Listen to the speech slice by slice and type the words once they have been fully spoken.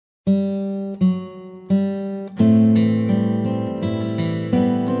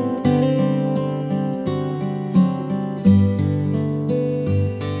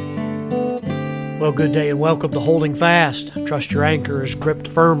Well, good day and welcome to Holding Fast. Trust your anchor is gripped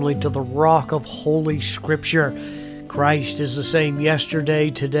firmly to the rock of Holy Scripture. Christ is the same yesterday,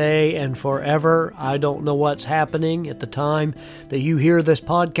 today, and forever. I don't know what's happening at the time that you hear this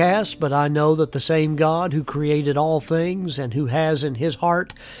podcast, but I know that the same God who created all things and who has in His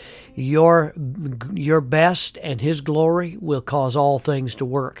heart your best and His glory will cause all things to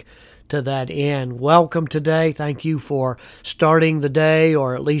work to that end. Welcome today. Thank you for starting the day,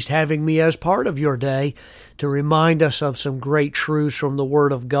 or at least having me as part of your day, to remind us of some great truths from the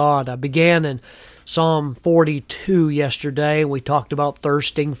Word of God. I began in Psalm 42 yesterday, and we talked about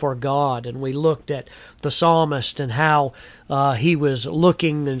thirsting for God, and we looked at the psalmist and how he was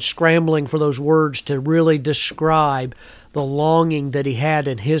looking and scrambling for those words to really describe the longing that he had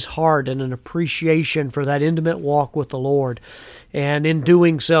in his heart and an appreciation for that intimate walk with the Lord. And in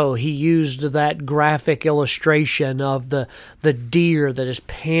doing so, he used that graphic illustration of the deer that is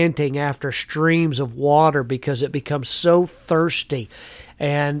panting after streams of water because it becomes so thirsty.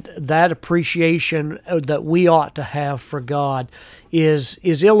 And that appreciation that we ought to have for God is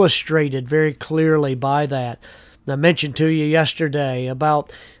illustrated very clearly by that. I mentioned to you yesterday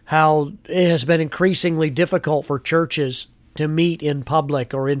about how it has been increasingly difficult for churches to meet in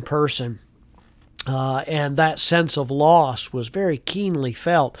public or in person. And that sense of loss was very keenly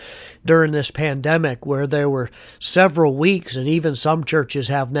felt during this pandemic, where there were several weeks, and even some churches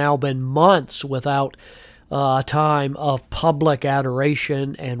have now been months without a time of public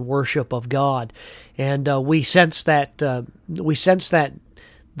adoration and worship of God. And we sense that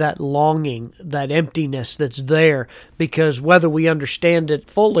longing, that emptiness that's there, because whether we understand it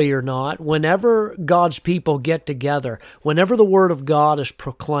fully or not, whenever God's people get together, whenever the Word of God is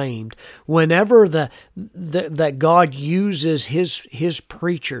proclaimed, whenever that God uses His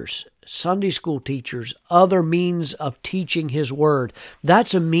preachers, Sunday school teachers, other means of teaching His Word,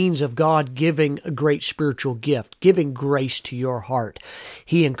 that's a means of God giving a great spiritual gift, giving grace to your heart.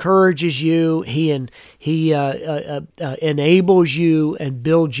 He encourages you, He enables you and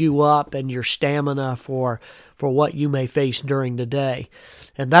builds you up and your stamina for what you may face during the day.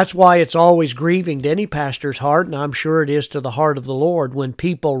 And that's why it's always grieving to any pastor's heart, and I'm sure it is to the heart of the Lord, when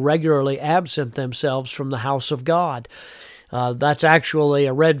people regularly absent themselves from the house of God. That's actually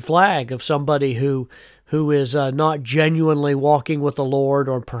a red flag of somebody who is not genuinely walking with the Lord,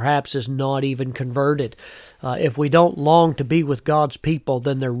 or perhaps is not even converted. If we don't long to be with God's people,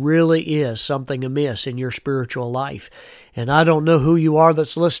 then there really is something amiss in your spiritual life. And I don't know who you are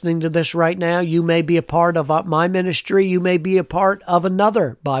that's listening to this right now. You may be a part of my ministry. You may be a part of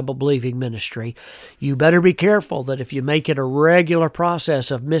another Bible-believing ministry. You better be careful that if you make it a regular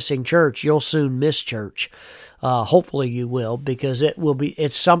process of missing church, you'll soon miss church. Hopefully you will, because it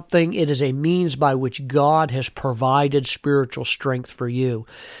is a means by which God has provided spiritual strength for you.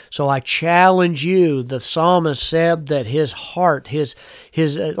 So I challenge you. The psalmist said that his heart, his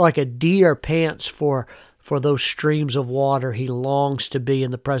like a deer pants for those streams of water. He longs to be in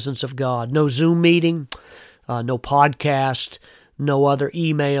the presence of God. No Zoom meeting, no podcast, no other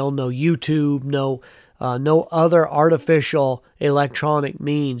email, no YouTube, no other artificial electronic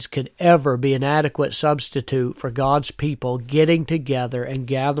means could ever be an adequate substitute for God's people getting together and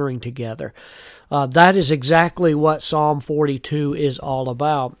gathering together. That is exactly what Psalm 42 is all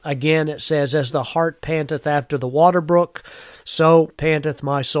about. Again, it says, "As the hart panteth after the water brook, so panteth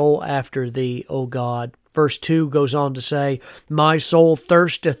my soul after thee, O God." Verse 2 goes on to say, "My soul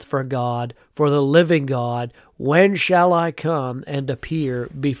thirsteth for God, for the living God. When shall I come and appear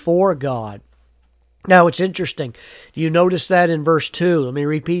before God?" Now, it's interesting. You notice that in verse 2. Let me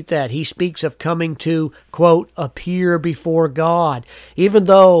repeat that. He speaks of coming to, quote, appear before God. Even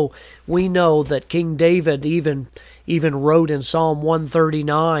though we know that King David even wrote in Psalm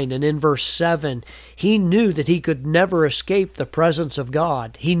 139 and in verse 7, he knew that he could never escape the presence of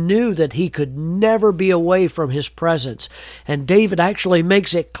God. He knew that he could never be away from His presence. And David actually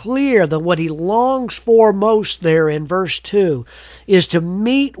makes it clear that what he longs for most there in verse 2 is to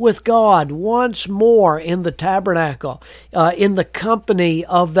meet with God once more in the tabernacle, in the company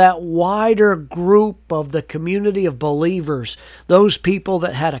of that wider group of the community of believers, those people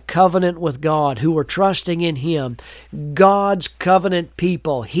that had a covenant with God, who were trusting in Him, God's covenant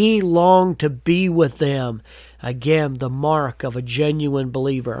people. He longed to be with them. Again, the mark of a genuine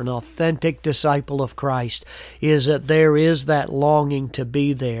believer, an authentic disciple of Christ, is that there is that longing to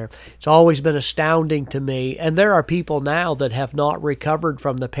be there. It's always been astounding to me, and there are people now that have not recovered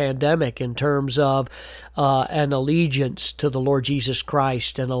from the pandemic in terms of an allegiance to the Lord Jesus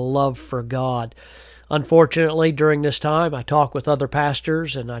Christ and a love for God. Unfortunately, during this time, I talk with other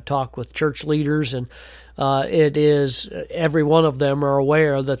pastors and I talk with church leaders, and it is, every one of them are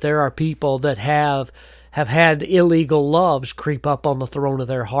aware that there are people that have had illegal loves creep up on the throne of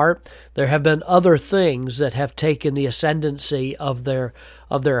their heart. There have been other things that have taken the ascendancy of their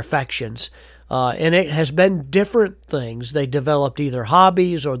affections. And it has been different things. They developed either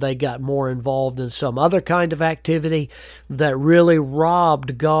hobbies or they got more involved in some other kind of activity that really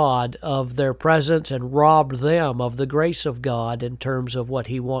robbed God of their presence and robbed them of the grace of God in terms of what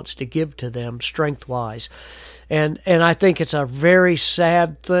He wants to give to them strength-wise. And I think it's a very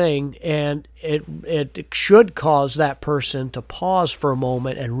sad thing, and it should cause that person to pause for a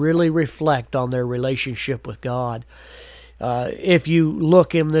moment and really reflect on their relationship with God. If you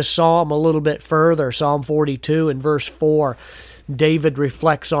look in this psalm a little bit further, Psalm 42 and verse 4, David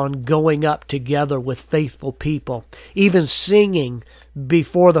reflects on going up together with faithful people, even singing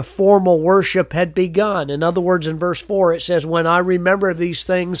before the formal worship had begun. In other words, in verse 4 it says, "When I remember these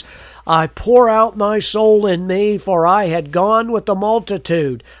things, I pour out my soul in me, for I had gone with the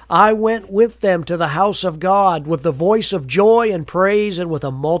multitude. I went with them to the house of God with the voice of joy and praise and with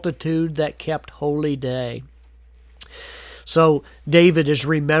a multitude that kept holy day." So David is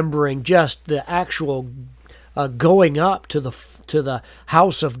remembering just the actual going up to the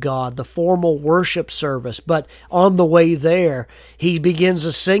house of God, the formal worship service. But on the way there, he begins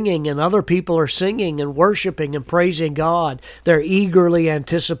a singing, and other people are singing and worshiping and praising God. They're eagerly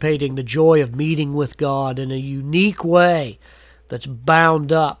anticipating the joy of meeting with God in a unique way that's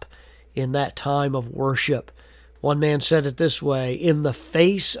bound up in that time of worship. One man said it this way: in the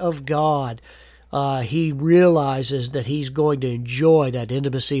face of God, he realizes that he's going to enjoy that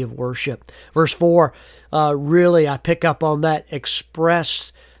intimacy of worship. Verse 4, really I pick up on that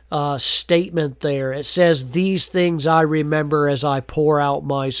express statement there. It says, "These things I remember as I pour out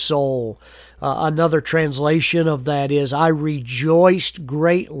my soul." Another translation of that is, "I rejoiced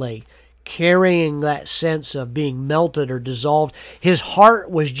greatly," carrying that sense of being melted or dissolved. His heart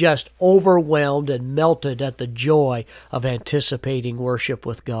was just overwhelmed and melted at the joy of anticipating worship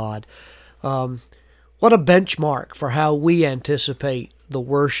with God. What a benchmark for how we anticipate the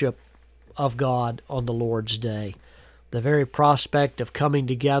worship of God on the Lord's Day. The very prospect of coming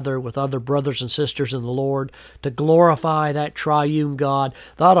together with other brothers and sisters in the Lord to glorify that triune God,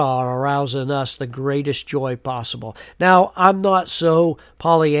 that ought to arouse in us the greatest joy possible. Now, I'm not so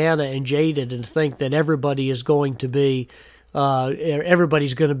Pollyanna and jaded and think that everybody's going to be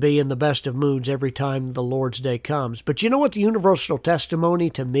in the best of moods every time the Lord's Day comes. But you know what the universal testimony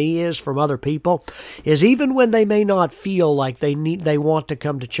to me is from other people? Is even when they may not feel like they want to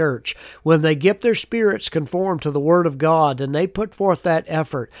come to church, when they get their spirits conformed to the Word of God and they put forth that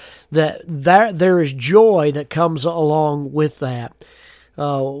effort, that there is joy that comes along with that.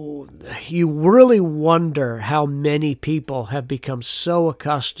 You really wonder how many people have become so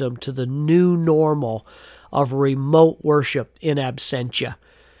accustomed to the new normal of remote worship in absentia.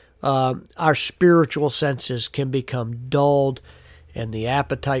 Our spiritual senses can become dulled, and the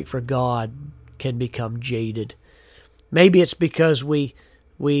appetite for God can become jaded. Maybe it's because we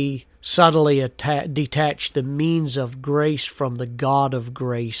subtly detach the means of grace from the God of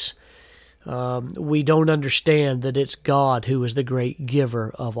grace. We don't understand that it's God who is the great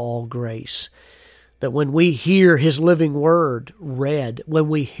giver of all grace. That when we hear His living Word read, when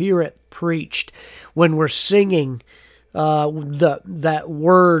we hear it preached, when we're singing those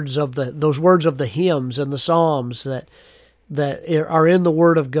words of the hymns and the psalms that are in the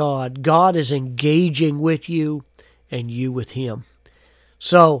Word of God, God is engaging with you and you with Him.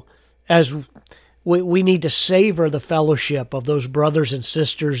 So as we need to savor the fellowship of those brothers and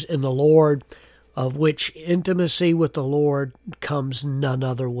sisters in the Lord, of which intimacy with the Lord comes none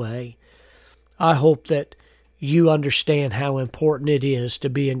other way. I hope that you understand how important it is to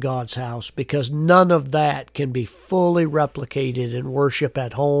be in God's house, because none of that can be fully replicated in worship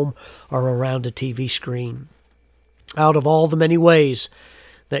at home or around a TV screen. Out of all the many ways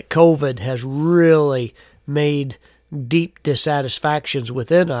that COVID has really made deep dissatisfactions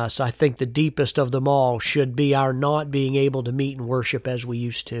within us, I think the deepest of them all should be our not being able to meet and worship as we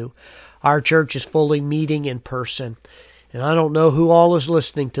used to. Our church is fully meeting in person. And I don't know who all is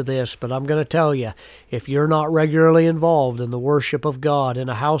listening to this, but I'm going to tell you, if you're not regularly involved in the worship of God, in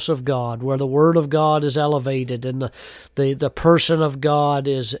a house of God, where the Word of God is elevated and the person of God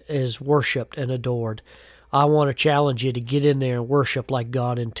is worshipped and adored, I want to challenge you to get in there and worship like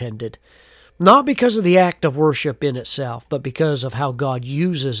God intended. Not because of the act of worship in itself, but because of how God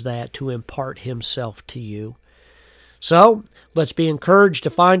uses that to impart Himself to you. So, let's be encouraged to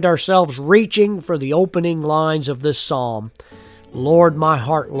find ourselves reaching for the opening lines of this psalm. Lord, my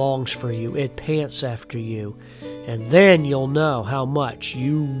heart longs for you. It pants after you. And then you'll know how much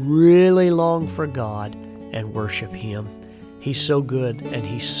you really long for God and worship Him. He's so good and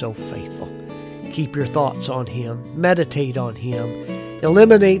He's so faithful. Keep your thoughts on Him. Meditate on Him.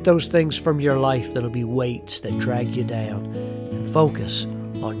 Eliminate those things from your life that'll be weights that drag you down. And focus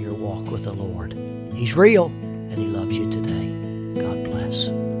on your walk with the Lord. He's real and He loves you today.